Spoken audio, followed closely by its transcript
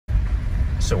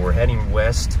So we're heading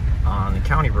west on the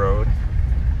county road,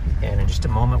 and in just a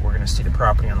moment we're going to see the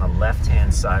property on the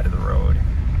left-hand side of the road.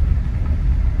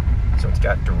 So it's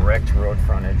got direct road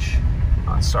frontage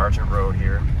on Sargent Road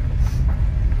here.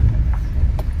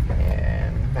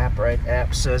 And MapRight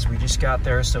app says we just got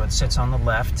there, so it sits on the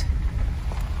left.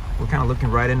 We're kind of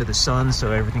looking right into the sun,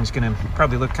 so everything's going to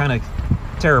probably look kind of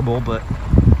terrible, but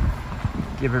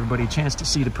give everybody a chance to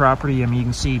see the property. I mean, you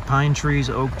can see pine trees,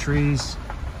 oak trees,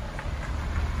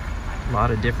 a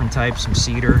lot of different types, some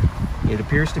cedar. It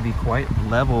appears to be quite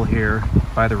level here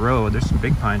by the road. There's some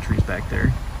big pine trees back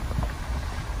there.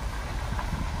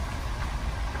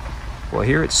 Well,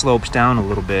 here it slopes down a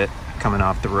little bit coming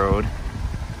off the road.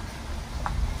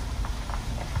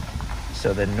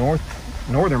 So the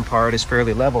northern part is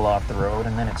fairly level off the road,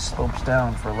 and then it slopes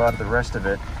down for a lot of the rest of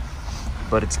it.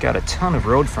 But it's got a ton of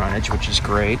road frontage, which is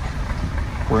great.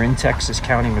 We're in Texas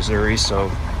County, Missouri, so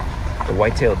the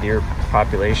white-tailed deer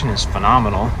population is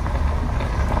phenomenal.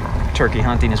 Turkey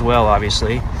hunting as well,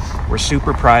 obviously. We're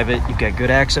super private. You've got good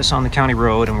access on the county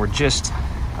road, and we're just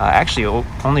actually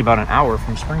only about an hour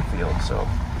from Springfield, so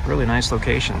really nice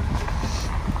location.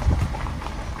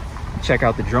 Check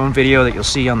out the drone video that you'll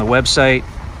see on the website.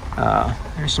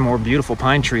 There's some more beautiful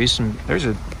pine trees, and there's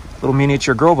a little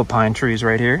miniature grove of pine trees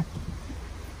right here.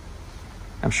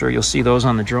 I'm sure you'll see those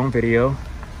on the drone video.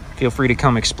 Feel free to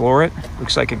come explore it.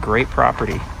 Looks like a great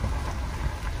property.